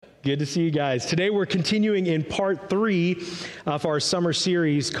Good to see you guys. Today we're continuing in part 3 of our summer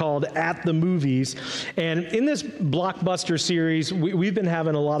series called At the Movies. And in this blockbuster series, we've been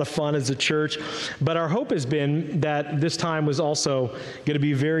having a lot of fun as a church, but our hope has been that this time was also going to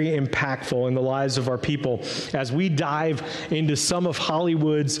be very impactful in the lives of our people as we dive into some of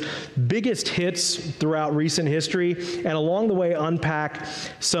Hollywood's biggest hits throughout recent history, and along the way unpack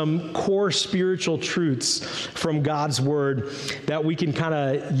some core spiritual truths from God's Word that we can kind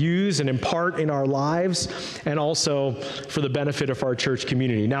of use and impart in our lives, and also for the benefit of our church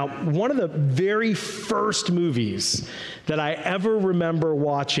community. Now, one of the very first movies that I ever remember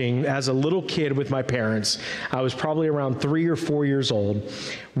watching as a little kid with my parents, I was probably around 3 or 4 years old,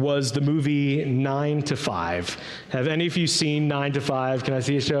 was the movie 9 to 5. Have any of you seen 9 to 5? Can I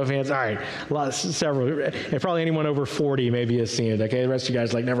see a show of hands? All right, several. And probably anyone over 40 maybe has seen it, okay? The rest of you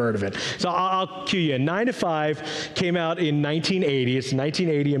guys never heard of it. So I'll cue you in. 9 to 5 came out in 1980. It's a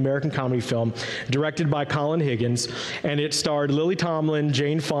 1980 American comedy film directed by Colin Higgins, and it starred Lily Tomlin,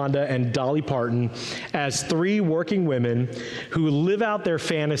 Jane Fonda, and Dolly Parton as 3 working women who live out their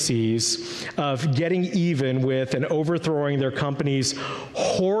fantasies of getting even with and overthrowing their company's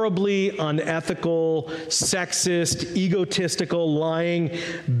horribly unethical, sexist, egotistical, lying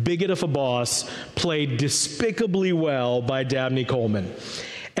bigot of a boss, played despicably well by Dabney Coleman.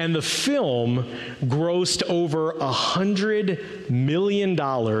 And the film grossed over $100 million in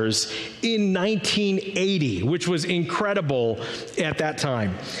 1980, which was incredible at that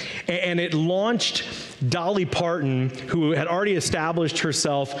time. And it launched Dolly Parton, who had already established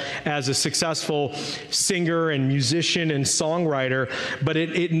herself as a successful singer and musician and songwriter, but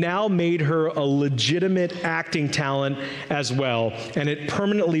it now made her a legitimate acting talent as well, and it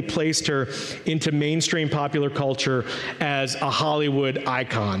permanently placed her into mainstream popular culture as a Hollywood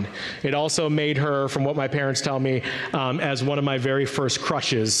icon. It also made her, from what my parents tell me, as one of my very first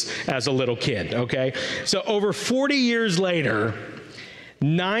crushes as a little kid, okay? So over 40 years later,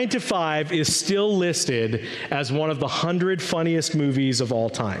 9 to 5 is still listed as one of the 100 funniest movies of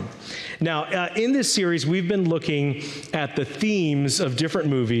all time. Now, in this series, we've been looking at the themes of different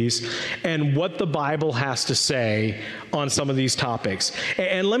movies and what the Bible has to say on some of these topics.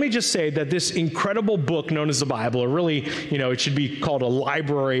 And let me just say that this incredible book known as the Bible, or really, it should be called a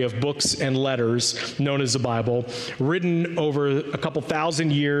library of books and letters known as the Bible, written over a couple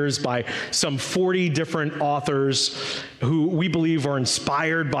thousand years by some 40 different authors who we believe are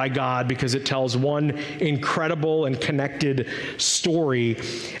inspired by God because it tells one incredible and connected story.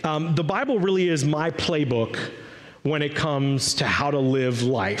 The Bible really is my playbook when it comes to how to live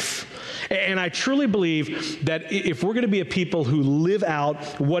life. And I truly believe that if we're going to be a people who live out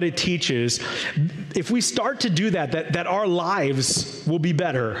what it teaches, if we start to do that our lives will be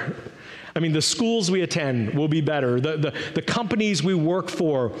better. I mean, the schools we attend will be better. The companies we work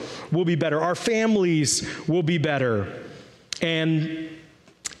for will be better. Our families will be better. And,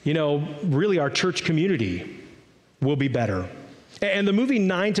 really our church community will be better. And the movie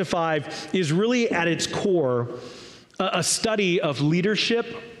 9 to 5 is really at its core a study of leadership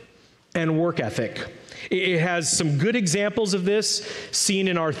and work ethic. It has some good examples of this seen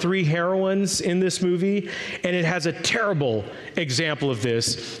in our 3 heroines in this movie, and it has a terrible example of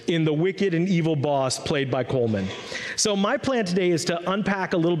this in the wicked and evil boss played by Coleman. So my plan today is to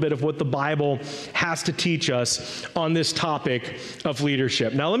unpack a little bit of what the Bible has to teach us on this topic of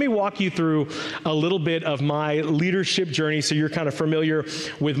leadership. Now let me walk you through a little bit of my leadership journey so you're kind of familiar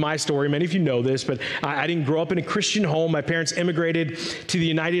with my story. Many of you know this, but I didn't grow up in a Christian home. My parents immigrated to the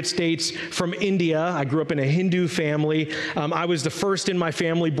United States from India. I grew up in a Hindu family. I was the first in my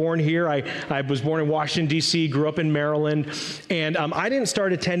family born here. I was born in Washington, D.C., grew up in Maryland, and I didn't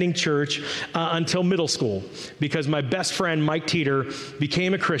start attending church until middle school because my best friend, Mike Teeter,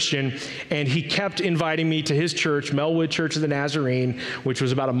 became a Christian, and he kept inviting me to his church, Melwood Church of the Nazarene, which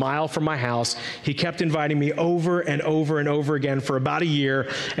was about a mile from my house. He kept inviting me over and over and over again for about a year,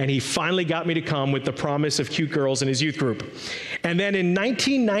 and he finally got me to come with the promise of cute girls in his youth group. And then in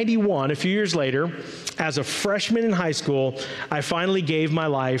 1991, a few years later, as a freshman in high school, I finally gave my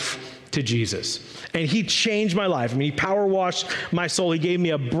life to Jesus. And he changed my life. I mean, he power washed my soul. He gave me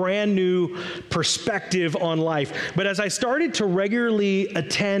a brand new perspective on life. But as I started to regularly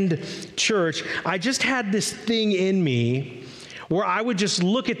attend church, I just had this thing in me where I would just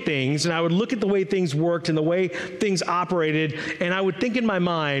look at things, and I would look at the way things worked and the way things operated, and I would think in my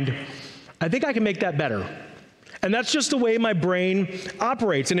mind, I think I can make that better. And that's just the way my brain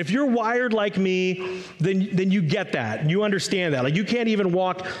operates. And if you're wired like me, then you get that. You understand that. Like, you can't even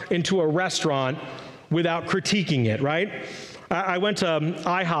walk into a restaurant without critiquing it, right? I went to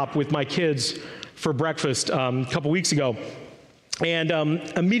IHOP with my kids for breakfast a couple weeks ago. And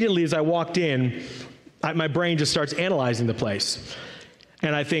immediately as I walked in, my brain just starts analyzing the place.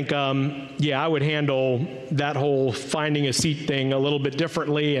 And I think, I would handle that whole finding a seat thing a little bit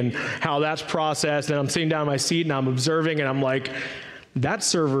differently and how that's processed. And I'm sitting down in my seat and I'm observing and I'm like, that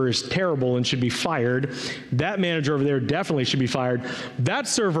server is terrible and should be fired. That manager over there definitely should be fired. That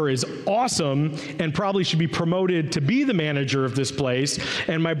server is awesome and probably should be promoted to be the manager of this place.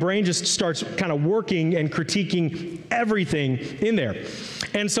 And my brain just starts kind of working and critiquing everything in there.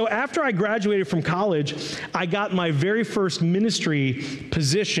 And so after I graduated from college, I got my very first ministry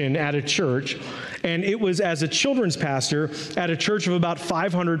position at a church. And it was as a children's pastor at a church of about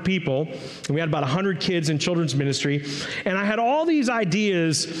 500 people. And we had about 100 kids in children's ministry. And I had all these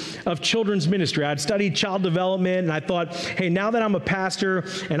ideas of children's ministry. I'd studied child development, and I thought, hey, now that I'm a pastor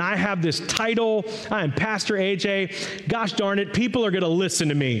and I have this title, I am Pastor AJ, gosh darn it, people are going to listen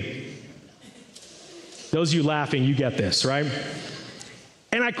to me. Those of you laughing, you get this, right?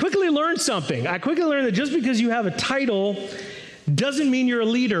 And I quickly learned something. I quickly learned that just because you have a title doesn't mean you're a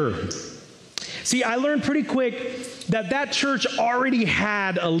leader. See, I learned pretty quick that church already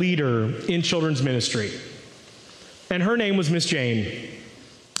had a leader in children's ministry. And her name was Miss Jane.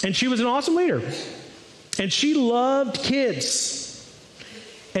 And she was an awesome leader. And she loved kids.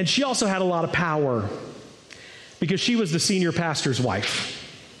 And she also had a lot of power because she was the senior pastor's wife.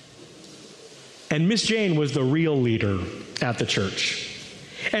 And Miss Jane was the real leader at the church.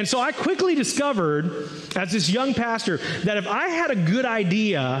 And so I quickly discovered, as this young pastor, that if I had a good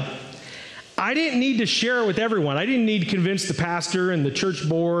idea, I didn't need to share it with everyone. I didn't need to convince the pastor and the church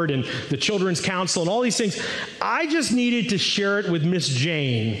board and the children's council and all these things. I just needed to share it with Miss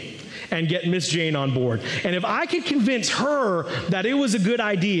Jane and get Miss Jane on board. And if I could convince her that it was a good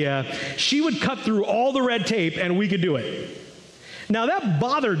idea, she would cut through all the red tape and we could do it. Now that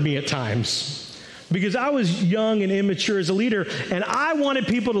bothered me at times because I was young and immature as a leader and I wanted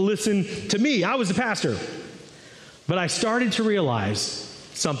people to listen to me. I was the pastor. But I started to realize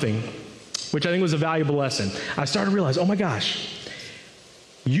something, which I think was a valuable lesson. I started to realize, oh my gosh,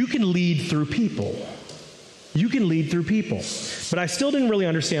 you can lead through people. You can lead through people. But I still didn't really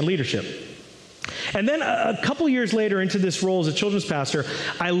understand leadership. And then a couple years later into this role as a children's pastor,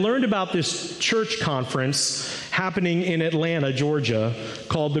 I learned about this church conference happening in Atlanta, Georgia,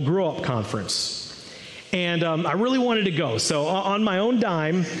 called the Grow Up Conference. And I really wanted to go. So on my own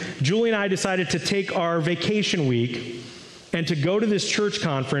dime, Julie and I decided to take our vacation week and to go to this church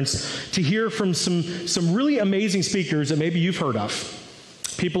conference to hear from some really amazing speakers that maybe you've heard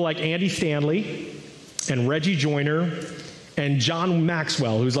of. People like Andy Stanley and Reggie Joyner and John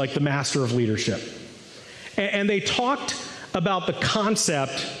Maxwell, who's like the master of leadership. And they talked about the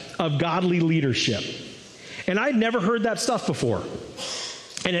concept of godly leadership. And I'd never heard that stuff before.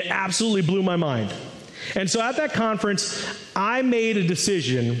 And it absolutely blew my mind. And so at that conference, I made a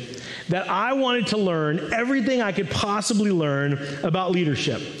decision that I wanted to learn everything I could possibly learn about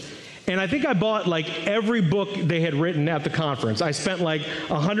leadership. And I think I bought like every book they had written at the conference. I spent like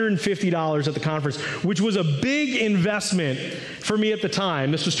 $150 at the conference, which was a big investment for me at the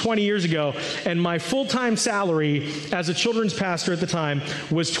time. This was 20 years ago. And my full-time salary as a children's pastor at the time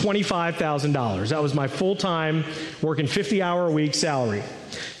was $25,000. That was my full-time, working 50-hour-a-week salary.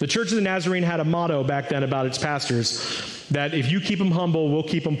 The Church of the Nazarene had a motto back then about its pastors that if you keep them humble, we'll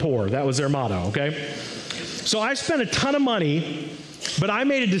keep them poor. That was their motto, okay? So I spent a ton of money, but I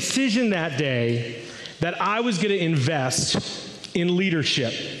made a decision that day that I was going to invest in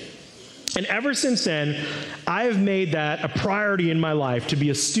leadership. And ever since then, I have made that a priority in my life to be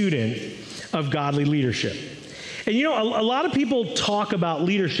a student of godly leadership. And you know, a lot of people talk about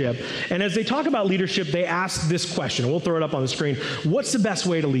leadership, and as they talk about leadership, they ask this question. We'll throw it up on the screen. What's the best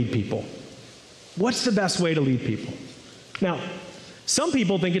way to lead people? What's the best way to lead people? Now, some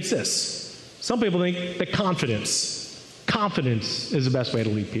people think it's this. Some people think that confidence is the best way to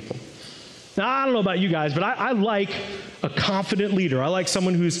lead people. Now, I don't know about you guys, but I like a confident leader. I like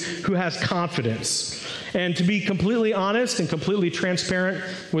someone who has confidence. And to be completely honest and completely transparent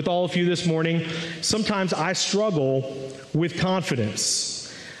with all of you this morning, sometimes I struggle with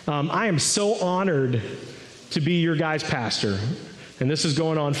confidence. I am so honored to be your guys' pastor. And this is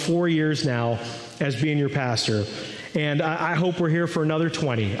going on 4 years now as being your pastor. And I hope we're here for another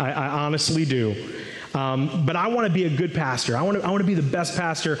 20. I honestly do. But I want to be a good pastor. I want to be the best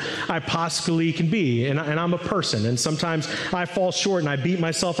pastor I possibly can be. And I'm a person. And sometimes I fall short and I beat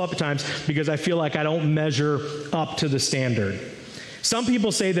myself up at times because I feel like I don't measure up to the standard. Some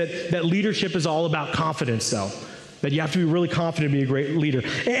people say that leadership is all about confidence, though. That you have to be really confident to be a great leader.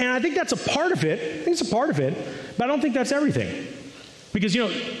 And I think that's a part of it. I think it's a part of it. But I don't think that's everything. Because, you know,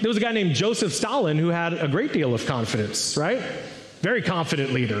 there was a guy named Joseph Stalin who had a great deal of confidence, right? very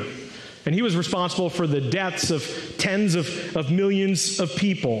confident leader. And he was responsible for the deaths of tens of millions of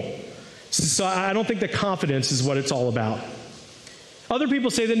people. So I don't think that confidence is what it's all about. Other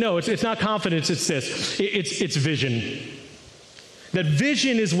people say that no, it's not confidence, it's this. It's vision. That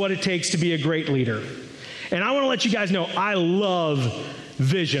vision is what it takes to be a great leader. And I want to let you guys know, I love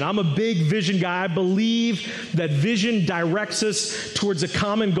vision. I'm a big vision guy. I believe that vision directs us towards a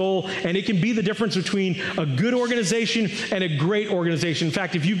common goal, and it can be the difference between a good organization and a great organization. In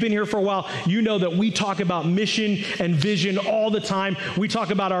fact, if you've been here for a while, you know that we talk about mission and vision all the time. We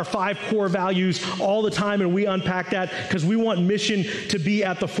talk about our 5 core values all the time, and we unpack that because we want mission to be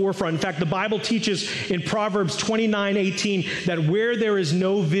at the forefront. In fact, the Bible teaches in Proverbs 29:18 that where there is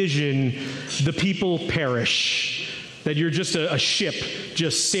no vision, the people perish. That you're just a ship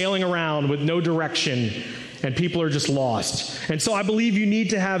just sailing around with no direction, and people are just lost. And so I believe you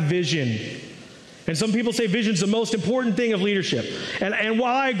need to have vision. And some people say vision's the most important thing of leadership. And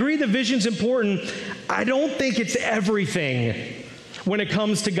while I agree that vision's important, I don't think it's everything when it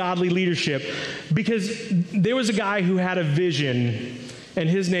comes to godly leadership. Because there was a guy who had a vision, and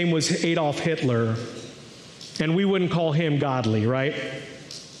his name was Adolf Hitler. And we wouldn't call him godly, right?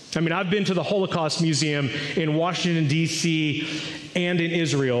 I mean, I've been to the Holocaust Museum in Washington, D.C., and in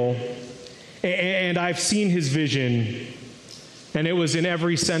Israel, and I've seen his vision, and it was in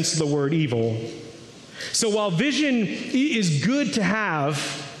every sense of the word evil. So while vision is good to have,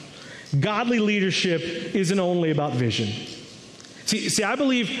 godly leadership isn't only about vision. See, I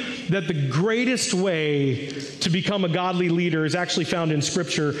believe that the greatest way to become a godly leader is actually found in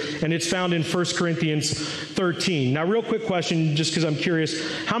Scripture, and it's found in 1 Corinthians 13. Now, real quick question, just because I'm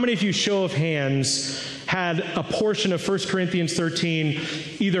curious. How many of you, show of hands, had a portion of 1 Corinthians 13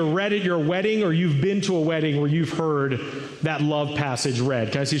 either read at your wedding or you've been to a wedding where you've heard that love passage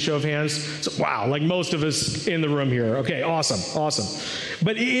read? Can I see a show of hands? So, wow, like most of us in the room here. Okay, awesome.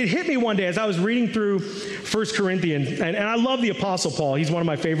 But it hit me one day as I was reading through 1 Corinthians, and I love the Apostle Paul. He's one of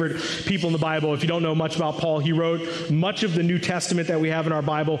my favorite people in the Bible. If you don't know much about Paul, he wrote much of the New Testament that we have in our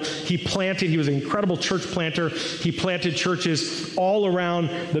Bible. He was an incredible church planter. He planted churches all around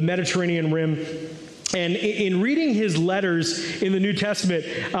the Mediterranean rim. And in reading his letters in the New Testament,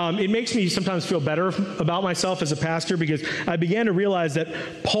 it makes me sometimes feel better about myself as a pastor, because I began to realize that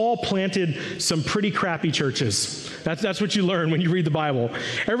Paul planted some pretty crappy churches. That's what you learn when you read the Bible.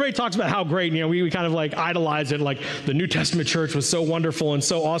 Everybody talks about how great, we kind of like idolize it, like the New Testament church was so wonderful and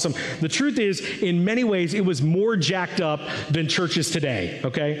so awesome. The truth is, in many ways, it was more jacked up than churches today,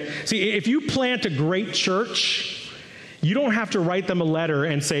 okay? See, if you plant a great church, you don't have to write them a letter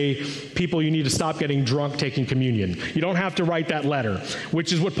and say, people, you need to stop getting drunk taking communion. You don't have to write that letter,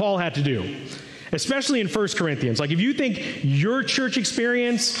 which is what Paul had to do, especially in 1 Corinthians. Like, if you think your church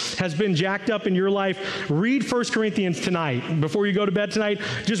experience has been jacked up in your life, read 1 Corinthians tonight. Before you go to bed tonight,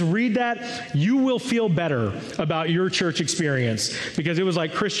 just read that. You will feel better about your church experience, because it was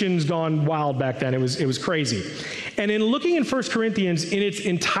like Christians gone wild back then. It was crazy. And in looking in 1 Corinthians in its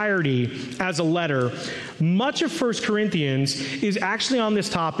entirety as a letter, much of 1 Corinthians is actually on this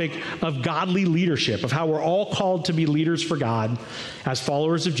topic of godly leadership, of how we're all called to be leaders for God as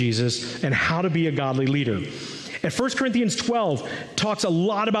followers of Jesus, and how to be a godly leader. And 1 Corinthians 12 talks a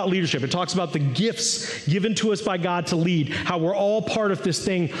lot about leadership. It talks about the gifts given to us by God to lead, how we're all part of this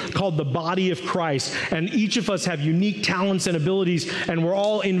thing called the body of Christ, and each of us have unique talents and abilities, and we're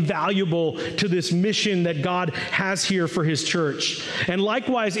all invaluable to this mission that God has here for his church. And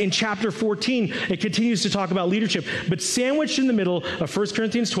likewise, in chapter 14, it continues to talk about leadership, but sandwiched in the middle of 1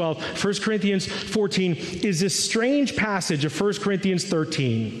 Corinthians 12, 1 Corinthians 14 is this strange passage of 1 Corinthians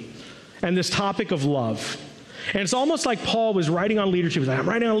 13, and this topic of love. And it's almost like Paul was writing on leadership. He's like, I'm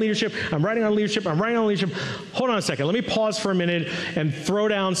writing on leadership. Hold on a second. Let me pause for a minute and throw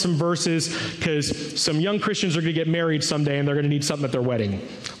down some verses, because some young Christians are going to get married someday, and they're going to need something at their wedding.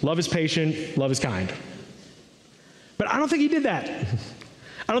 Love is patient. Love is kind. But I don't think he did that.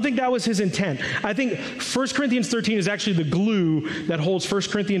 I don't think that was his intent. I think 1 Corinthians 13 is actually the glue that holds 1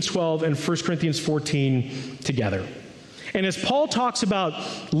 Corinthians 12 and 1 Corinthians 14 together. And as Paul talks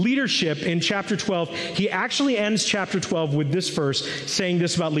about leadership in chapter 12, he actually ends chapter 12 with this verse saying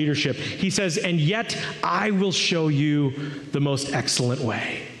this about leadership. He says, and yet I will show you the most excellent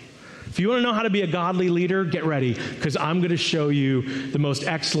way. If you want to know how to be a godly leader, get ready, because I'm going to show you the most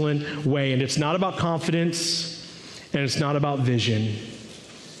excellent way. And it's not about confidence, and it's not about vision.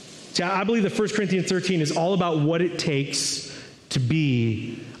 See, I believe that 1 Corinthians 13 is all about what it takes to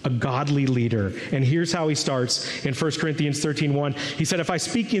be a godly leader. And here's how he starts in 1 Corinthians 13:1. He said, if I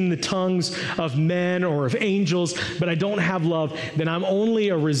speak in the tongues of men or of angels, but I don't have love, then I'm only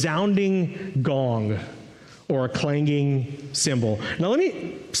a resounding gong or a clanging cymbal. Now let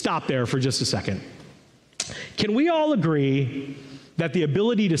me stop there for just a second. Can we all agree that the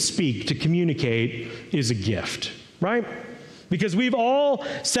ability to speak, to communicate, is a gift, right? Because we've all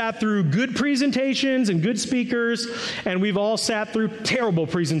sat through good presentations and good speakers, and we've all sat through terrible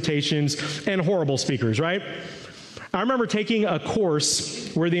presentations and horrible speakers, right? I remember taking a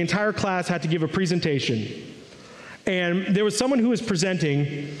course where the entire class had to give a presentation. And there was someone who was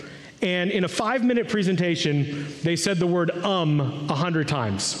presenting, and in a 5-minute presentation, they said the word 100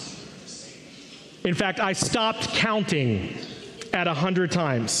 times. In fact, I stopped counting at 100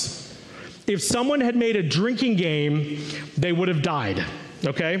 times. If someone had made a drinking game, they would have died,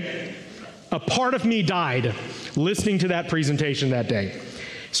 okay? A part of me died listening to that presentation that day.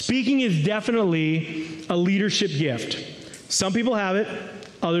 Speaking is definitely a leadership gift. Some people have it,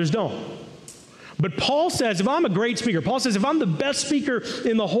 others don't. But Paul says, if I'm a great speaker, Paul says, if I'm the best speaker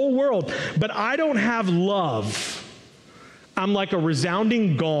in the whole world, but I don't have love, I'm like a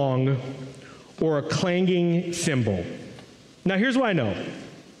resounding gong or a clanging cymbal. Now, here's what I know.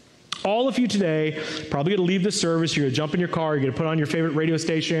 All of you today probably going to leave the service, you're going to jump in your car, you're going to put on your favorite radio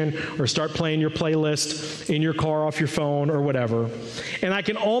station or start playing your playlist in your car off your phone or whatever. And I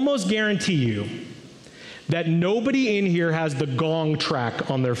can almost guarantee you that nobody in here has the gong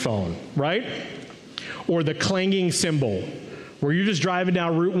track on their phone, right? Or the clanging cymbal, where you're just driving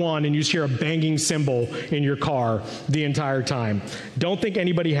down Route 1 and you just hear a banging cymbal in your car the entire time. Don't think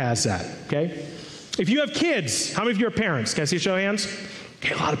anybody has that, okay? If you have kids, how many of you are parents? Can I see a show of hands?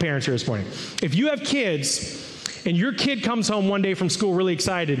 Okay, a lot of parents here this morning. If you have kids and your kid comes home one day from school really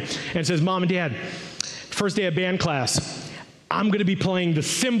excited and says, Mom and Dad, first day of band class, I'm going to be playing the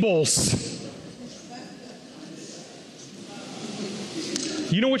cymbals.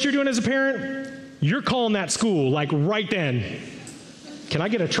 You know what you're doing as a parent? You're calling that school, like right then. Can I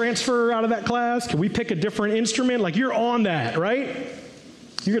get a transfer out of that class? Can we pick a different instrument? Like you're on that, right?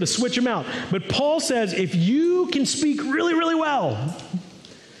 You're going to switch them out. But Paul says if you can speak really, really well,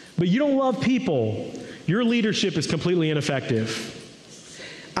 but you don't love people, your leadership is completely ineffective.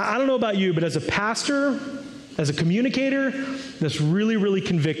 I don't know about you, but as a pastor, as a communicator, that's really, really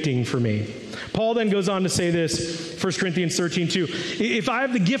convicting for me. Paul then goes on to say this, 1 Corinthians 13:2. If I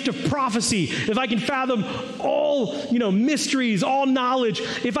have the gift of prophecy, if I can fathom all, mysteries, all knowledge,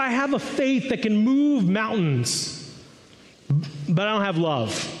 if I have a faith that can move mountains, but I don't have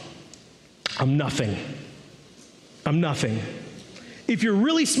love, I'm nothing. I'm nothing. If you're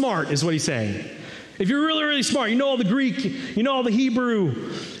really smart, is what he's saying. If you're really, really smart, you know all the Greek, you know all the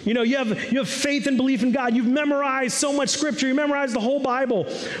Hebrew, you have faith and belief in God, you've memorized so much scripture, you memorized the whole Bible,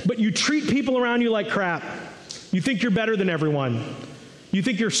 but you treat people around you like crap. You think you're better than everyone. You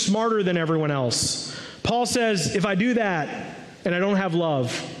think you're smarter than everyone else. Paul says, if I do that and I don't have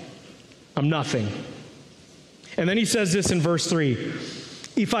love, I'm nothing. And then he says this in verse 3,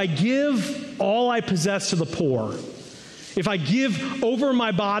 if I give all I possess to the poor, if I give over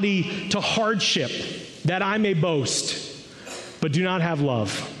my body to hardship that I may boast, but do not have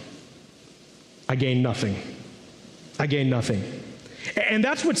love, I gain nothing. I gain nothing. And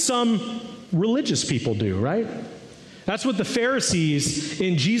that's what some religious people do, right? That's what the Pharisees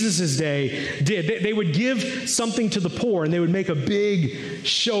in Jesus' day did. They would give something to the poor and they would make a big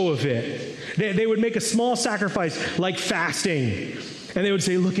show of it. They would make a small sacrifice like fasting. And they would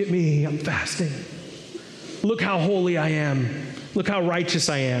say, look at me, I'm fasting. Look how holy I am. Look how righteous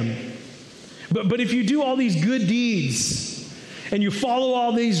I am. But if you do all these good deeds and you follow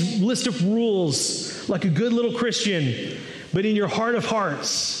all these list of rules like a good little Christian, but in your heart of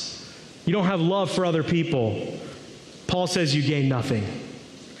hearts, you don't have love for other people, Paul says you gain nothing.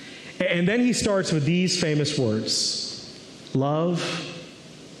 And then he starts with these famous words. Love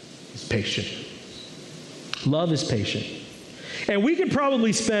is patient. Love is patient. And we could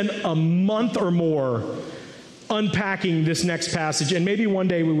probably spend a month or more unpacking this next passage, and maybe one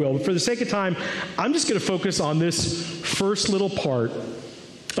day we will. But for the sake of time, I'm just going to focus on this first little part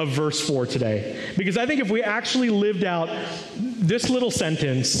of verse 4 today. Because I think if we actually lived out this little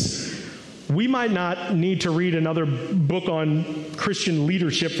sentence, we might not need to read another book on Christian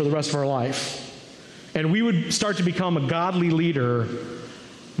leadership for the rest of our life. And we would start to become a godly leader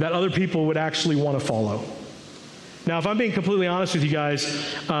that other people would actually want to follow. Now, if I'm being completely honest with you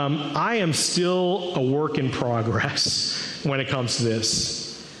guys, I am still a work in progress when it comes to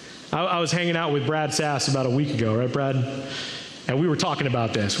this. I was hanging out with Brad Sass about a week ago, right, Brad? And we were talking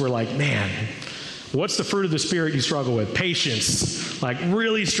about this. We're like, man, what's the fruit of the Spirit you struggle with? Patience. Like,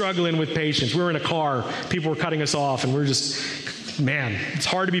 really struggling with patience. We were in a car. People were cutting us off, and we're just, man, it's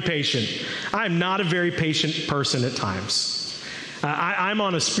hard to be patient. I'm not a very patient person at times. I'm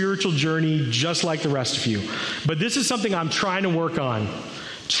on a spiritual journey just like the rest of you. But this is something I'm trying to work on,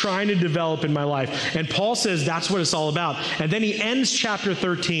 trying to develop in my life. And Paul says that's what it's all about. And then he ends chapter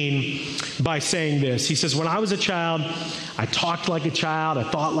 13 by saying this. He says, when I was a child, I talked like a child, I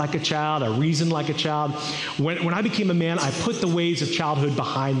thought like a child, I reasoned like a child. When I became a man, I put the ways of childhood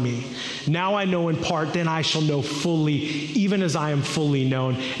behind me. Now I know in part, then I shall know fully, even as I am fully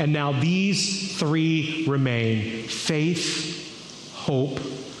known. And now these three remain: faith, hope,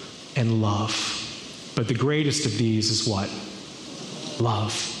 and love. But the greatest of these is what?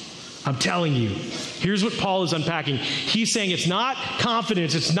 Love. I'm telling you, here's what Paul is unpacking. He's saying it's not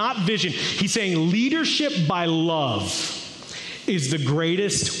confidence, it's not vision. He's saying leadership by love is the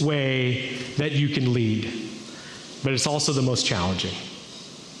greatest way that you can lead. But it's also the most challenging.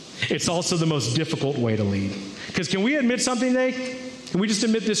 It's also the most difficult way to lead. Because can we admit something today? Can we just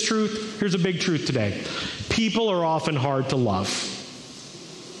admit this truth? Here's a big truth today. People are often hard to love.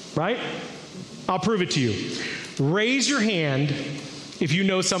 Right? I'll prove it to you. Raise your hand if you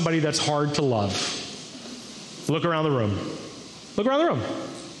know somebody that's hard to love. Look around the room. Look around the room.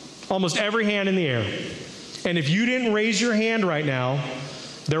 Almost every hand in the air. And if you didn't raise your hand right now,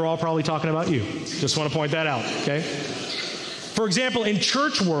 they're all probably talking about you. Just want to point that out, okay? For example, in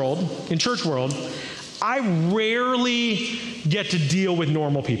church world, I rarely get to deal with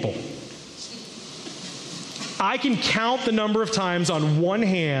normal people. I can count the number of times on one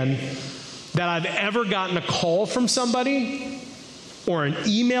hand that I've ever gotten a call from somebody or an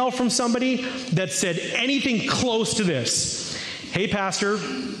email from somebody that said anything close to this. Hey, pastor,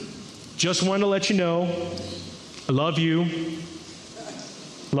 just wanted to let you know, I love you,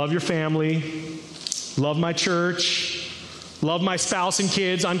 love your family, love my church, love my spouse and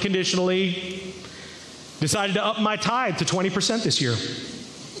kids unconditionally, decided to up my tithe to 20% this year,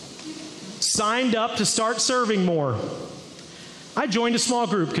 signed up to start serving more. I joined a small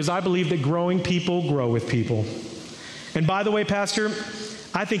group because I believe that growing people grow with people. And by the way, Pastor,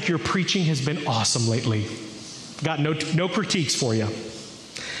 I think your preaching has been awesome lately. Got no critiques for you.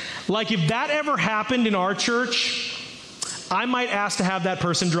 Like if that ever happened in our church, I might ask to have that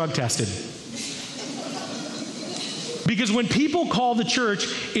person drug tested. Because when people call the church,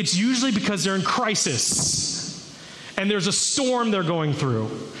 it's usually because they're in crisis. And there's a storm they're going through.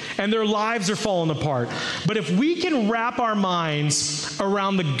 And their lives are falling apart. But if we can wrap our minds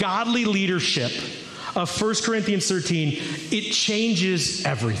around the godly leadership of 1 Corinthians 13, it changes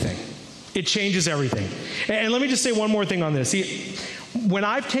everything. It changes everything. And let me just say one more thing on this. See, when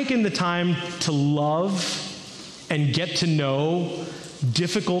I've taken the time to love and get to know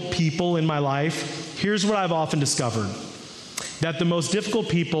difficult people in my life, here's what I've often discovered. That the most difficult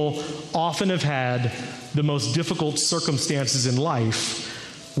people often have had the most difficult circumstances in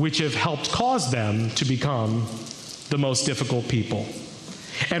life, which have helped cause them to become the most difficult people.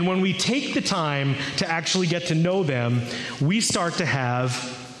 And when we take the time to actually get to know them, we start to have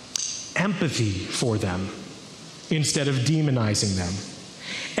empathy for them instead of demonizing them.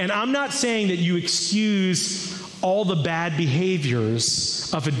 And I'm not saying that you excuse all the bad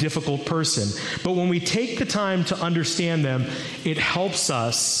behaviors of a difficult person, but when we take the time to understand them, it helps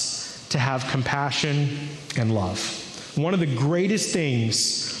us to have compassion and love. One of the greatest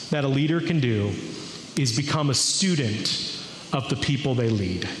things that a leader can do is become a student of the people they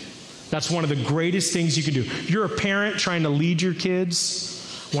lead. That's one of the greatest things you can do. If you're a parent trying to lead your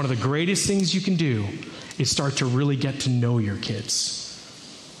kids, one of the greatest things you can do is start to really get to know your kids.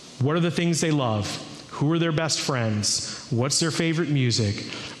 What are the things they love? Who are their best friends? What's their favorite music?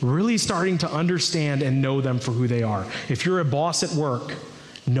 Really starting to understand and know them for who they are. If you're a boss at work,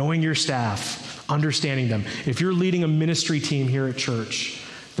 knowing your staff, understanding them. If you're leading a ministry team here at church,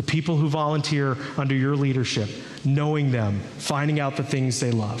 the people who volunteer under your leadership, knowing them, finding out the things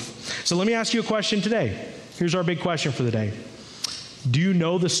they love. So let me ask you a question today. Here's our big question for the day. Do you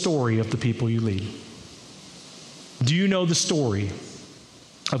know the story of the people you lead? Do you know the story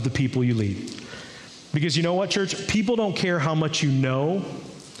of the people you lead? Because you know what, church? People don't care how much you know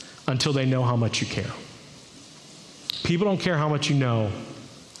until they know how much you care. People don't care how much you know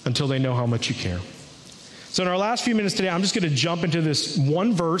until they know how much you care. So in our last few minutes today, I'm just going to jump into this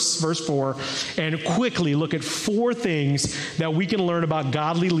one verse, verse 4, and quickly look at 4 things that we can learn about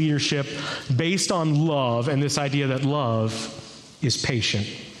godly leadership based on love and this idea that love is patient.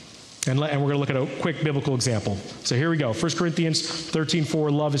 And we're going to look at a quick biblical example. So here we go. 1 Corinthians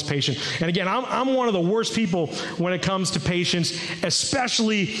 13:4, love is patient. And again, I'm one of the worst people when it comes to patience,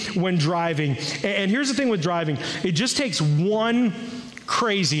 especially when driving. And here's the thing with driving. It just takes one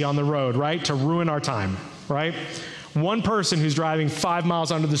crazy on the road, right, to ruin our time, right? One person who's driving 5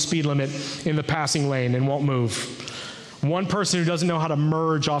 miles under the speed limit in the passing lane and won't move. One person who doesn't know how to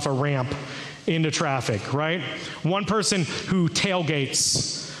merge off a ramp into traffic, right? One person who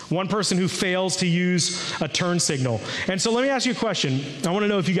tailgates. One person who fails to use a turn signal. And so let me ask you a question. I want to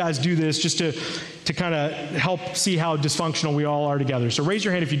know if you guys do this just to kind of help see how dysfunctional we all are together. So raise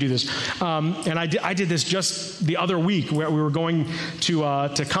your hand if you do this. And I did this just the other week where we were going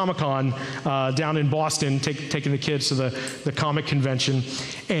to Comic-Con down in Boston, taking the kids to the comic convention.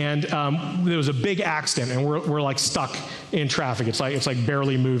 And there was a big accident, and we're like stuck in traffic. It's like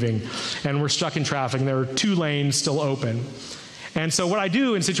barely moving. And we're stuck in traffic, and there are 2 lanes still open. And so what I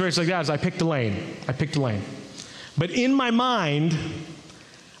do in situations like that is I pick the lane. But in my mind,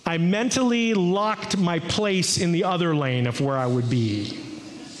 I mentally locked my place in the other lane of where I would be.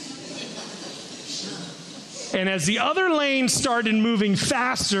 And as the other lane started moving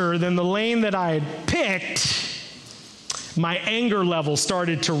faster than the lane that I had picked, my anger level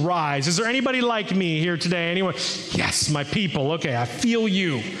started to rise. Is there anybody like me here today? Anyone? Yes, my people. Okay, I feel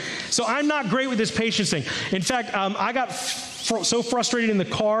you. So I'm not great with this patience thing. In fact, I got so frustrated in the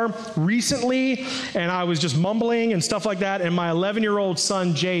car recently, and I was just mumbling and stuff like that, and my 11-year-old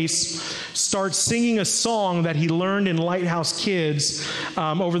son, Jace, starts singing a song that he learned in Lighthouse Kids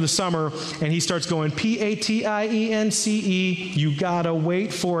over the summer, and he starts going, Patince, you gotta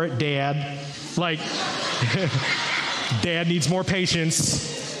wait for it, Dad. Like, Dad needs more patience.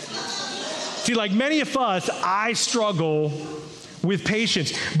 See, like many of us, I struggle with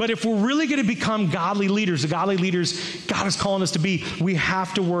patience. But if we're really going to become godly leaders, the godly leaders God is calling us to be, we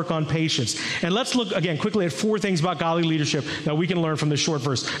have to work on patience. And let's look again quickly at 4 things about godly leadership that we can learn from this short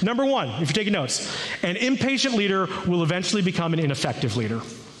verse. Number 1, if you're taking notes, an impatient leader will eventually become an ineffective leader.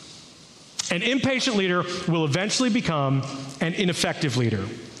 An impatient leader will eventually become an ineffective leader.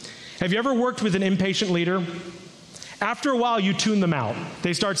 Have you ever worked with an impatient leader? After a while, you tune them out.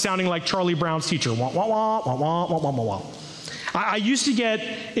 They start sounding like Charlie Brown's teacher. Wah, wah, wah, wah, wah, wah, wah, wah. I used to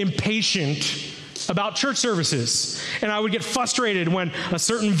get impatient about church services, and I would get frustrated when a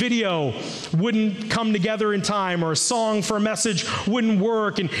certain video wouldn't come together in time, or a song for a message wouldn't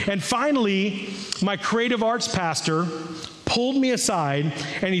work. And finally, my creative arts pastor pulled me aside,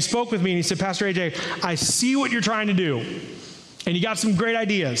 and he spoke with me, and he said, Pastor AJ, I see what you're trying to do, and you got some great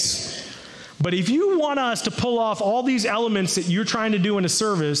ideas. But if you want us to pull off all these elements that you're trying to do in a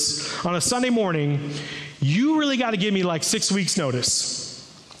service on a Sunday morning, you really got to give me like 6 weeks notice.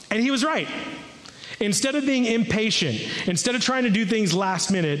 And he was right. Instead of being impatient, instead of trying to do things last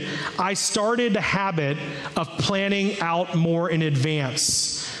minute, I started the habit of planning out more in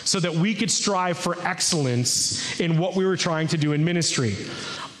advance so that we could strive for excellence in what we were trying to do in ministry.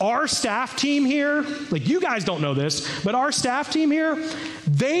 Our staff team here, like you guys don't know this, but our staff team here,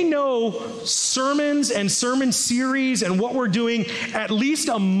 they know sermons and sermon series and what we're doing at least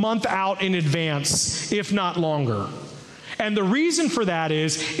a month out in advance, if not longer. And the reason for that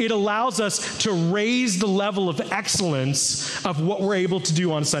is it allows us to raise the level of excellence of what we're able to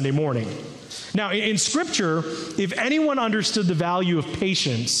do on Sunday morning. Now, in Scripture, if anyone understood the value of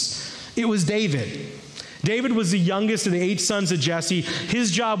patience, it was David. David was the youngest of the 8 sons of Jesse.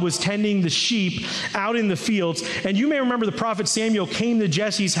 His job was tending the sheep out in the fields. And you may remember the prophet Samuel came to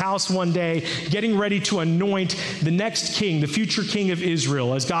Jesse's house one day, getting ready to anoint the next king, the future king of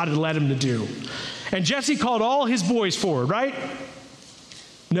Israel, as God had led him to do. And Jesse called all his boys forward, right?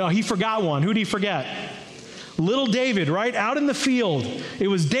 No, he forgot one. Who did he forget? Little David, right? Out in the field. It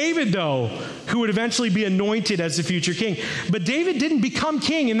was David, though, who would eventually be anointed as the future king. But David didn't become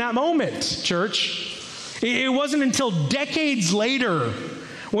king in that moment, church. It wasn't until decades later,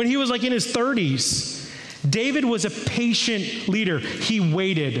 when he was like in his 30s, David was a patient leader. He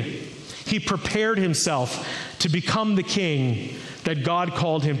waited. He prepared himself to become the king that God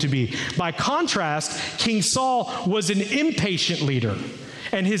called him to be. By contrast, King Saul was an impatient leader,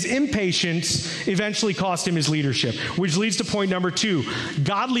 and his impatience eventually cost him his leadership, which leads to point number 2.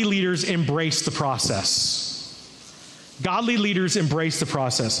 Godly leaders embrace the process. Godly leaders embrace the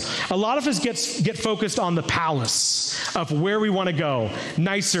process. A lot of us get focused on the palace of where we want to go.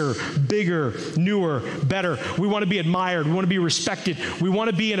 Nicer, bigger, newer, better. We want to be admired. We want to be respected. We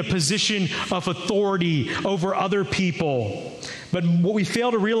want to be in a position of authority over other people. But what we fail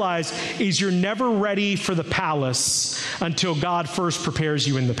to realize is you're never ready for the palace until God first prepares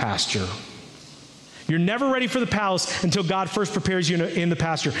you in the pasture. You're never ready for the palace until God first prepares you in the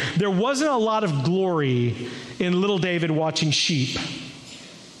pasture. There wasn't a lot of glory in little David watching sheep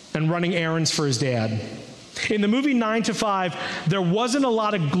and running errands for his dad. In the movie 9 to 5, there wasn't a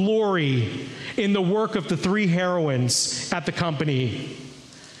lot of glory in the work of the 3 heroines at the company.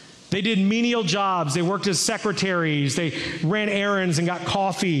 They did menial jobs. They worked as secretaries. They ran errands and got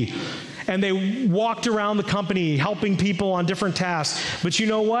coffee. and they walked around the company helping people on different tasks. But you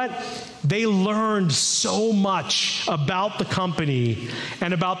know what? They learned so much about the company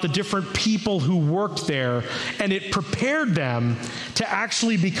and about the different people who worked there, and it prepared them to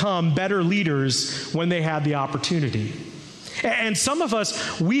actually become better leaders when they had the opportunity. And some of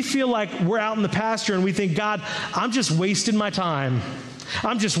us, we feel like we're out in the pasture and we think, God, I'm just wasting my time.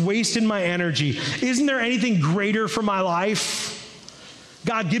 I'm just wasting my energy. Isn't there anything greater for my life?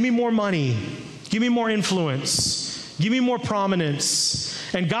 God, give me more money. Give me more influence. Give me more prominence.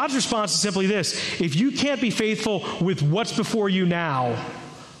 And God's response is simply this: if you can't be faithful with what's before you now,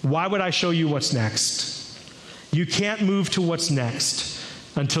 why would I show you what's next? You can't move to what's next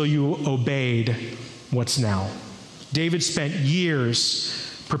until you obeyed what's now. David spent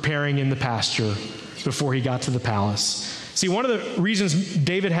years preparing in the pasture before he got to the palace. See, one of the reasons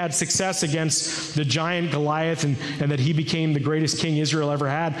David had success against the giant Goliath and that he became the greatest king Israel ever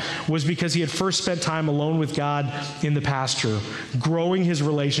had was because he had first spent time alone with God in the pasture, growing his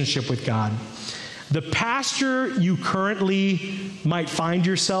relationship with God. The pasture you currently might find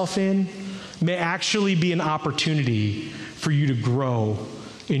yourself in may actually be an opportunity for you to grow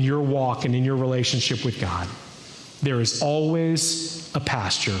in your walk and in your relationship with God. There is always a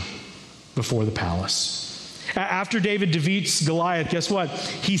pasture before the palace. After David defeats Goliath, guess what?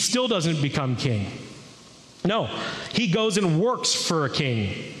 He still doesn't become king. No, he goes and works for a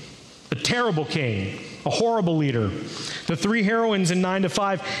king, a terrible king, a horrible leader. The three heroines in 9 to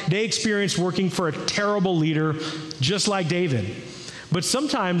 5, they experienced working for a terrible leader just like David. But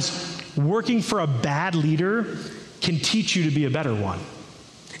sometimes working for a bad leader can teach you to be a better one.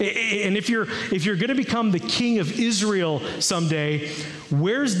 And if you're going to become the king of Israel someday,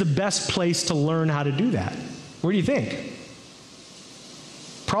 where's the best place to learn how to do that? Where do you think?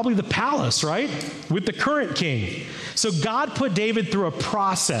 Probably the palace, right? With the current king. So God put David through a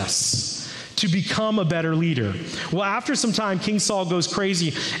process to become a better leader. Well, after some time, King Saul goes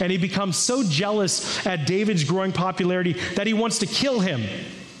crazy, and he becomes so jealous at David's growing popularity that he wants to kill him,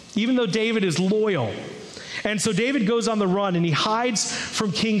 even though David is loyal. And so David goes on the run, and he hides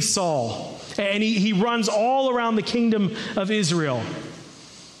from King Saul, and he runs all around the kingdom of Israel.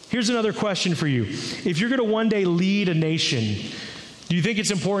 Here's another question for you. If you're going to one day lead a nation, do you think it's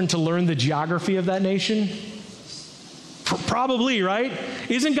important to learn the geography of that nation? Probably, right?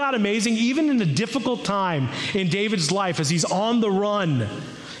 Isn't God amazing? Even in a difficult time in David's life, as he's on the run,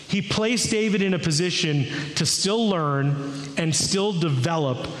 he placed David in a position to still learn and still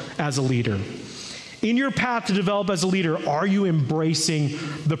develop as a leader. In your path to develop as a leader, are you embracing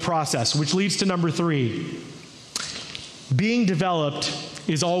the process? Which leads to number 3. Being developed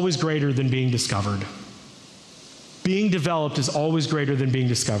is always greater than being discovered. Being developed is always greater than being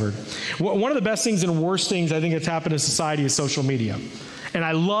discovered. One of the best things and worst things I think that's happened in society is social media. And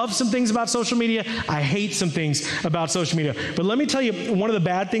I love some things about social media. I hate some things about social media. But let me tell you, one of the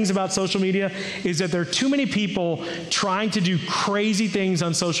bad things about social media is that there are too many people trying to do crazy things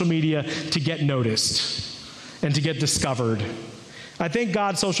on social media to get noticed and to get discovered. I thank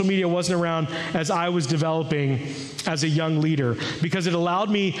God social media wasn't around as I was developing as a young leader, because it allowed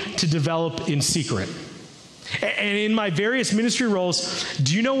me to develop in secret. And in my various ministry roles,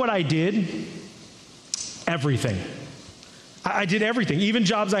 do you know what I did? Everything. I did everything, even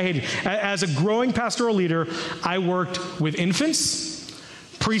jobs I hated. As a growing pastoral leader, I worked with infants,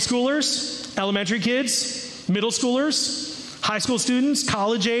 preschoolers, elementary kids, middle schoolers, high school students,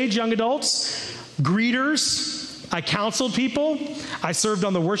 college age, young adults, greeters. I counseled people. I served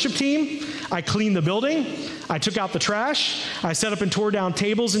on the worship team. I cleaned the building. I took out the trash. I set up and tore down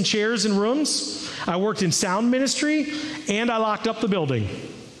tables and chairs in rooms. I worked in sound ministry, and I locked up the building.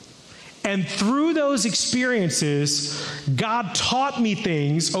 And through those experiences, God taught me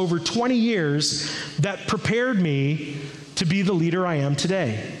things over 20 years that prepared me to be the leader I am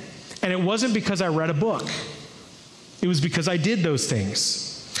today. And it wasn't because I read a book. It was because I did those things.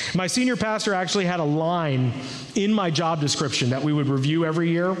 My senior pastor actually had a line in my job description that we would review every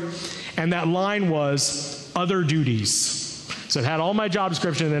year, and that line was other duties. So it had all my job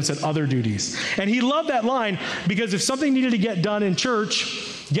description and then it said other duties. And he loved that line because if something needed to get done in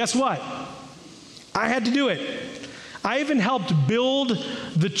church, guess what? I had to do it. I even helped build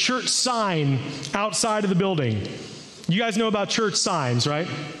the church sign outside of the building. You guys know about church signs, right?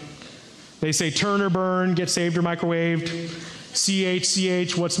 They say turn or burn, get saved or microwaved.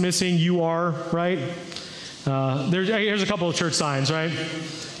 CH, what's missing, you are, right? Here's a couple of church signs, right?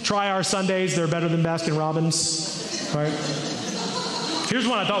 Try our Sundays, they're better than Baskin Robbins, right? Here's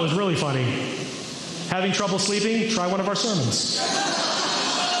one I thought was really funny. Having trouble sleeping, try one of our sermons.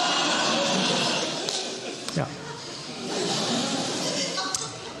 Yeah.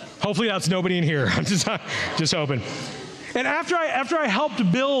 Hopefully that's nobody in here. I'm just hoping. And after I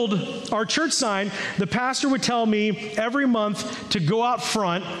helped build our church sign, the pastor would tell me every month to go out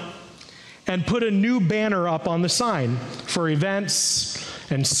front and put a new banner up on the sign for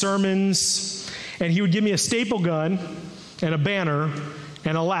events and sermons. And he would give me a staple gun and a banner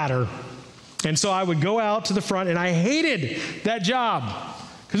and a ladder. And so I would go out to the front, and I hated that job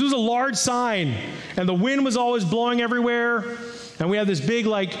because it was a large sign, and the wind was always blowing everywhere. And we had this big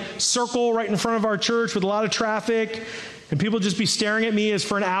circle right in front of our church with a lot of traffic. And people just be staring at me as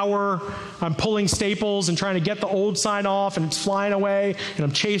for an hour I'm pulling staples and trying to get the old sign off, and it's flying away, and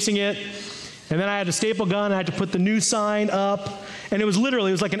I'm chasing it. And then I had a staple gun, I had to put the new sign up. And it was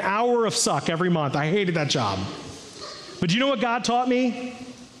like an hour of suck every month. I hated that job. But do you know what God taught me?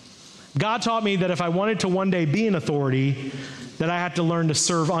 God taught me that if I wanted to one day be an authority, that I had to learn to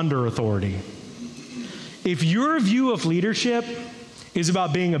serve under authority. If your view of leadership is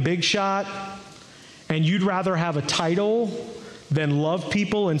about being a big shot, and you'd rather have a title than love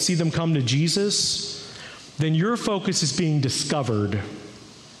people and see them come to Jesus, then your focus is being discovered,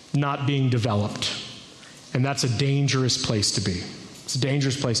 not being developed. And that's a dangerous place to be. It's a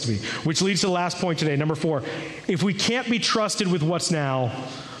dangerous place to be. Which leads to the last point today, number 4. If we can't be trusted with what's now,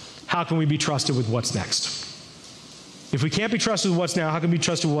 how can we be trusted with what's next? If we can't be trusted with what's now, how can we be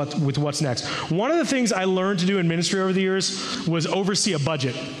trusted with what's next? One of the things I learned to do in ministry over the years was oversee a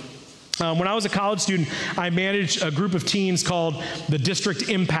budget. When I was a college student, I managed a group of teens called the District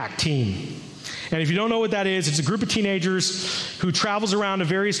Impact Team. And if you don't know what that is, it's a group of teenagers who travels around to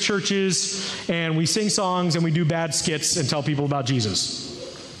various churches, and we sing songs and we do bad skits and tell people about Jesus.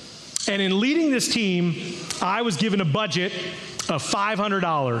 And in leading this team, I was given a budget of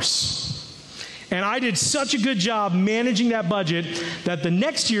 $500. And I did such a good job managing that budget that the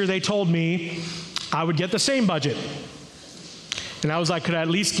next year they told me I would get the same budget. And I was like, could I at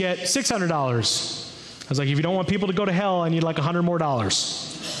least get $600? I was like, if you don't want people to go to hell, I need $100 more.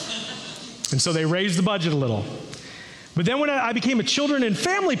 And so they raised the budget a little. But then when I became a children and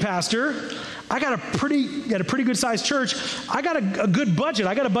family pastor, I got a pretty good sized church. I got a good budget.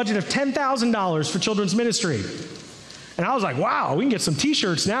 I got a budget of $10,000 for children's ministry. And I was like, wow, we can get some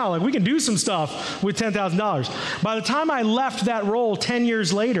t-shirts now. We can do some stuff with $10,000. By the time I left that role 10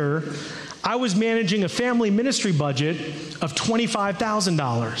 years later, I was managing a family ministry budget of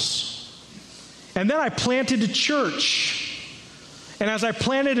 $25,000. And then I planted a church. And as I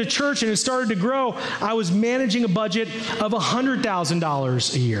planted a church and it started to grow, I was managing a budget of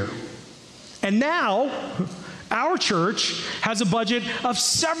 $100,000 a year. And now, our church has a budget of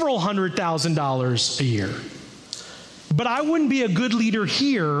several $100,000 a year. But I wouldn't be a good leader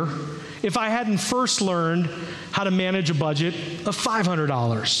here if I hadn't first learned how to manage a budget of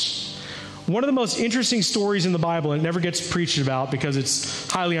 $500. One of the most interesting stories in the Bible, and it never gets preached about because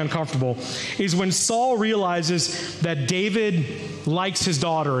it's highly uncomfortable, is when Saul realizes that David likes his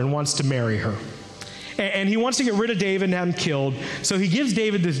daughter and wants to marry her. And he wants to get rid of David and have him killed. So he gives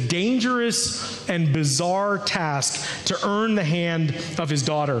David this dangerous and bizarre task to earn the hand of his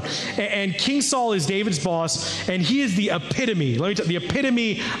daughter. And King Saul is David's boss, and he is the epitome, the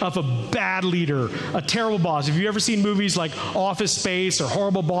epitome of a bad leader, a terrible boss. If you've ever seen movies like Office Space or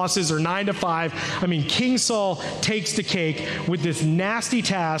Horrible Bosses or 9 to 5, King Saul takes the cake with this nasty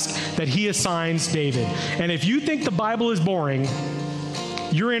task that he assigns David. And if you think the Bible is boring,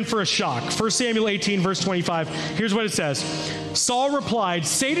 you're in for a shock. 1 Samuel 18, verse 25, here's what it says. Saul replied,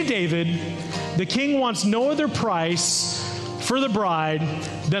 "Say to David, the king wants no other price for the bride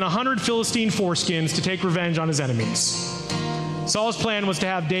than 100 Philistine foreskins to take revenge on his enemies." Saul's plan was to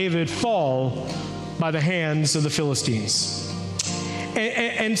have David fall by the hands of the Philistines.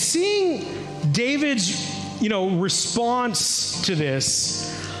 And seeing David's, response to this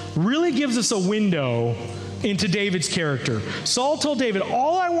really gives us a window into David's character. Saul told David,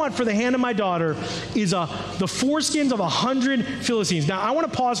 all I want for the hand of my daughter is the foreskins of 100 Philistines. Now, I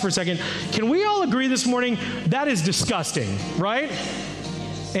want to pause for a second. Can we all agree this morning that is disgusting, right?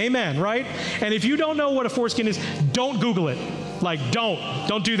 Amen, right? And if you don't know what a foreskin is, don't Google it.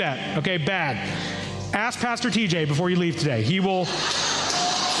 Don't do that, okay? Bad. Ask Pastor TJ before you leave today. He'll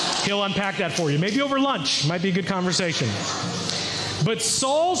unpack that for you. Maybe over lunch. Might be a good conversation. But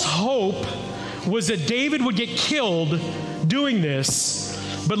Saul's hope was that David would get killed doing this.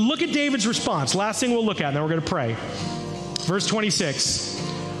 But look at David's response. Last thing we'll look at, and then we're going to pray. Verse 26.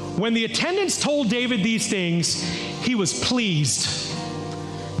 When the attendants told David these things, he was pleased.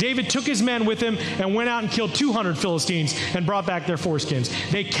 David took his men with him and went out and killed 200 Philistines and brought back their foreskins.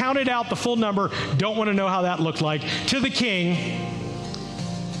 They counted out the full number, don't want to know how that looked like, to the king,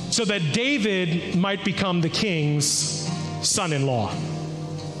 so that David might become the king's son-in-law.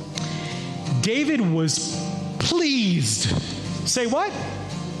 David was pleased. Say what?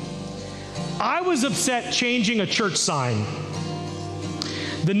 I was upset changing a church sign.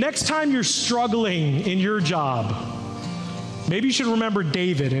 The next time you're struggling in your job, maybe you should remember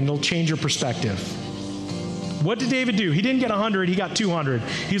David and it'll change your perspective. What did David do? He didn't get 100, he got 200.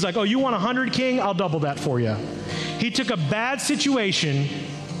 He's like, oh, you want 100, king? I'll double that for you. He took a bad situation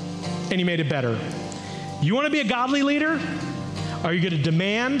and he made it better. You want to be a godly leader? Are you going to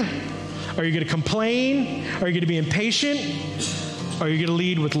demand? Are you going to complain? Are you going to be impatient? Or are you going to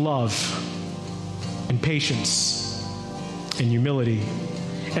lead with love and patience and humility?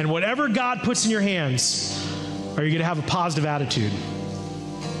 And whatever God puts in your hands, are you going to have a positive attitude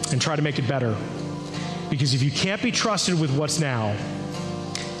and try to make it better? Because if you can't be trusted with what's now,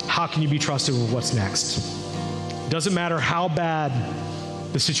 how can you be trusted with what's next? Doesn't matter how bad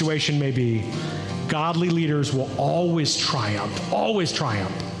the situation may be, godly leaders will always triumph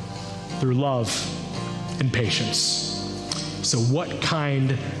through love and patience. So what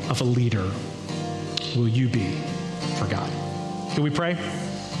kind of a leader will you be for God? Can we pray?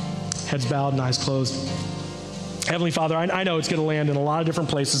 Heads bowed and eyes closed. Heavenly Father, I know it's going to land in a lot of different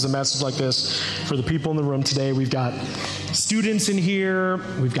places, a message like this for the people in the room today. We've got students in here.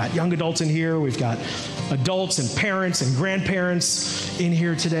 We've got young adults in here. We've got adults and parents and grandparents in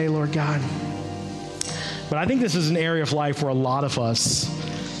here today, Lord God. But I think this is an area of life where a lot of us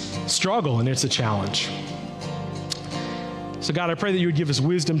struggle, and it's a challenge. So God, I pray that you would give us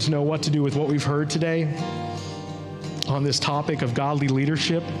wisdom to know what to do with what we've heard today on this topic of godly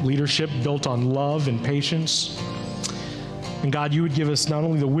leadership built on love and patience. And God, you would give us not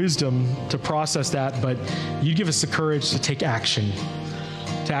only the wisdom to process that, but you'd give us the courage to take action,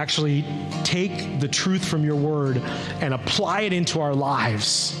 to actually take the truth from your word and apply it into our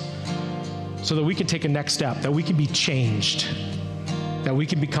lives so that we can take a next step, that we can be changed, that we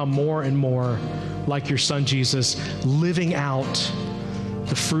can become more and more like your son Jesus, living out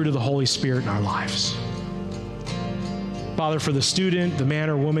the fruit of the Holy Spirit in our lives. Father, for the student, the man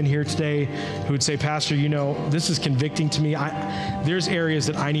or woman here today who would say, Pastor, you know, this is convicting to me. There's areas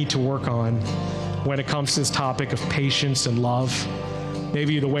that I need to work on when it comes to this topic of patience and love.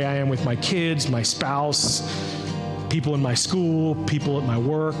 Maybe the way I am with my kids, my spouse, people in my school, people at my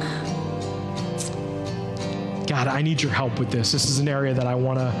work. God, I need your help with this. This is an area that I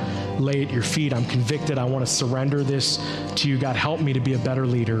want to lay at your feet. I'm convicted. I want to surrender this to you. God, help me to be a better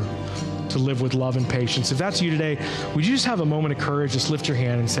leader, to live with love and patience. If that's you today, would you just have a moment of courage? Just lift your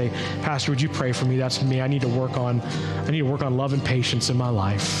hand and say, Pastor, would you pray for me? That's me. I need to work on love and patience in my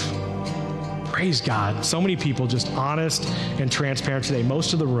life. Praise God. So many people just honest and transparent today,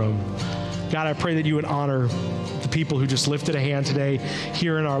 most of the room. God, I pray that you would honor the people who just lifted a hand today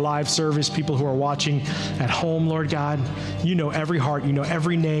here in our live service, people who are watching at home, Lord God. You know every heart, you know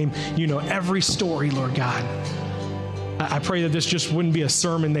every name, you know every story, Lord God. I pray that this just wouldn't be a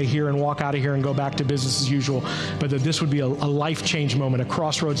sermon they hear and walk out of here and go back to business as usual, but that this would be a life change moment, a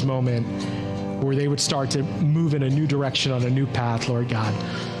crossroads moment where they would start to move in a new direction on a new path, Lord God,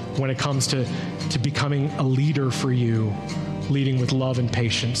 when it comes to becoming a leader for you, leading with love and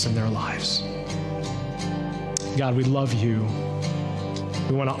patience in their lives. God, we love you.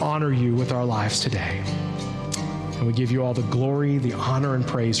 We want to honor you with our lives today. And we give you all the glory, the honor, and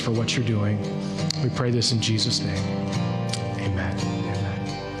praise for what you're doing. We pray this in Jesus' name. Amen.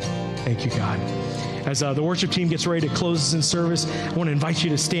 Amen. Thank you, God. As the worship team gets ready to close us in service, I want to invite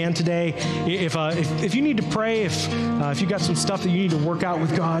you to stand today. If you need to pray, if you got some stuff that you need to work out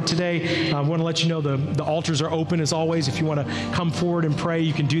with God today, I want to let you know the altars are open as always. If you want to come forward and pray,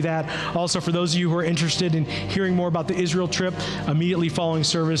 you can do that. Also, for those of you who are interested in hearing more about the Israel trip, immediately following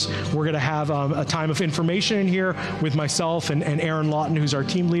service, we're going to have a time of information in here with myself and Aaron Lawton, who's our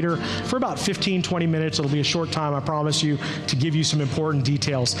team leader, for about 15, 20 minutes. It'll be a short time, I promise you, to give you some important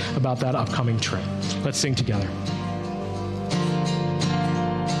details about that upcoming trip. Let's sing together.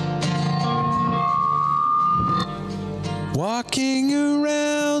 Walking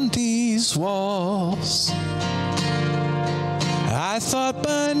around these walls, I thought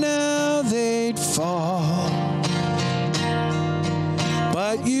by now they'd fall,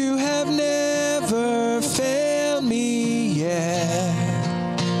 but you have never failed me yet.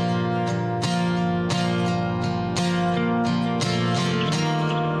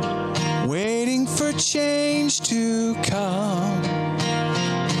 Waiting for change to come,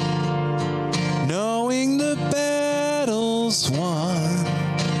 knowing the battle's won,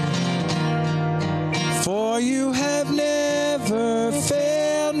 for you have never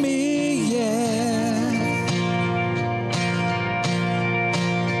failed me yet.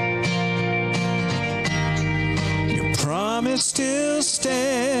 promise still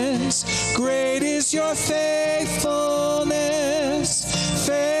stands. Great is your faithfulness,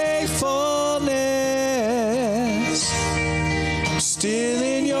 faithfulness. I'm still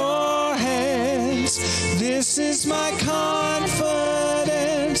in your hands. This is my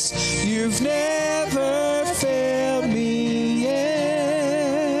confidence. You've never failed me yet.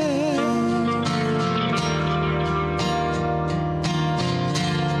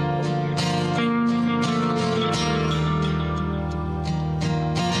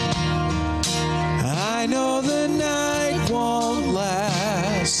 I know the night won't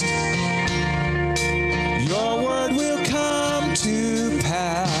last. Your word will come to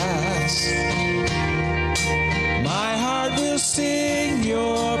pass. My heart will sing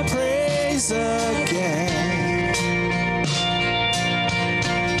your praise again.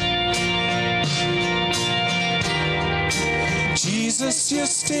 Jesus, you're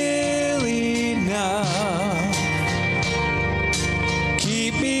still enough.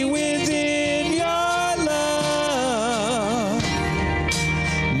 Keep me within your love.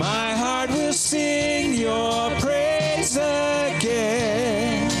 My heart will sing your praise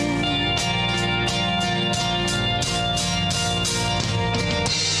again.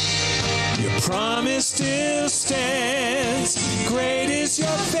 Your promise still stands. Great is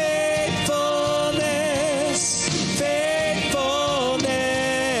your faithfulness,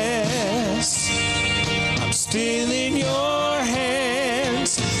 faithfulness. I'm still in your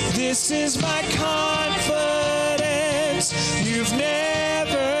hands. This is my confidence. You've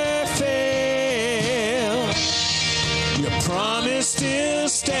never failed. Your promise still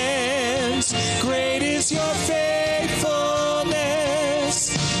stands. Great is your faithfulness,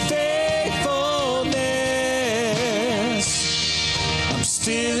 faithfulness. I'm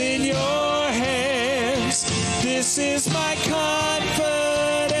still in your hands. This is my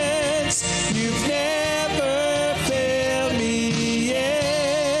confidence. You've never failed me yet.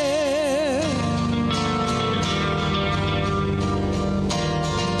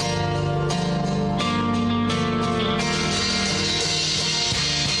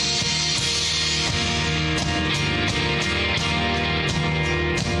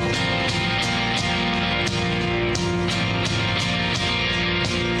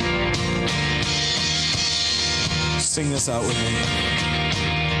 Sing this out with me.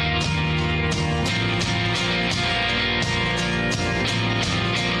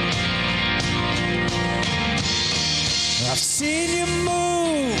 I've seen you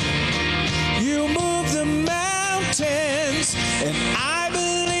move the mountains, and I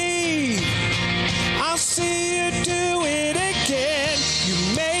believe I'll see you do it again. You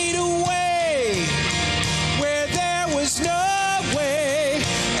made a way where there was no way,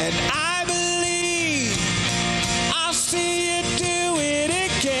 and I believe I'll see you do it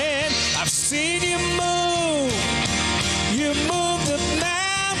again. I've seen you move the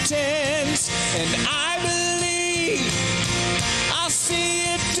mountains, and I believe I'll see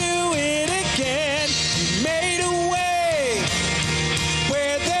you do it again. You made a way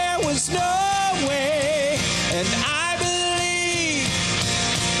where there was no way, and I believe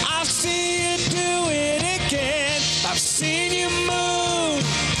I'll see you do it again. I've seen you move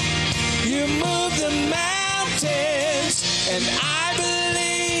the mountains, and I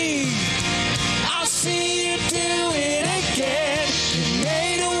believe I'll see you do it again. You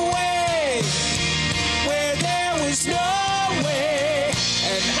made a way where there was no way,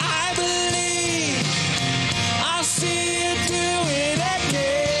 and I believe I'll see you do it again.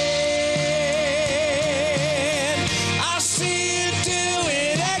 I'll see you do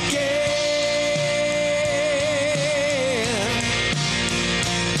it again.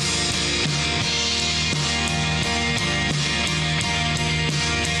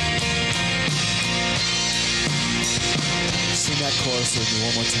 Sing that chorus with me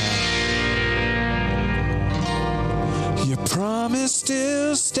one more time. Your promise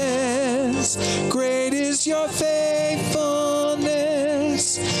still stands. Great is your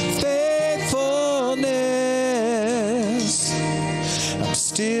faithfulness, faithfulness. I'm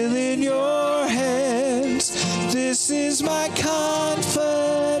still in your hands. This is my confidence.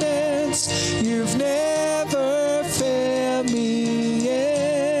 You've never failed me yet.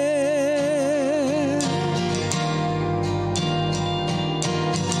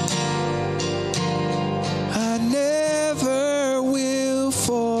 I never will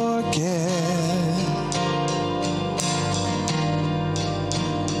forget.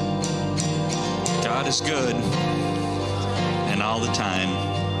 God is good, and all the time.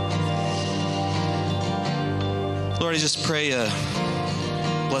 Lord, I just pray a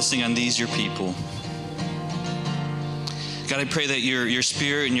blessing on these, your people. God, I pray that your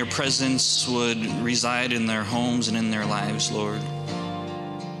spirit and your presence would reside in their homes and in their lives, Lord.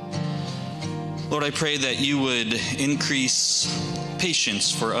 Lord, I pray that you would increase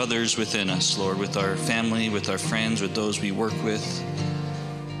patience for others within us, Lord, with our family, with our friends, with those we work with,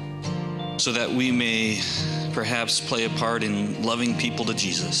 so that we may perhaps play a part in loving people to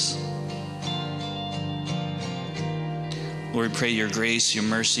Jesus. Lord, we pray your grace, your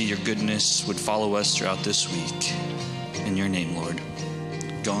mercy, your goodness would follow us throughout this week. In your name, Lord.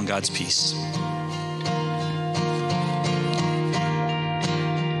 Go in God's peace.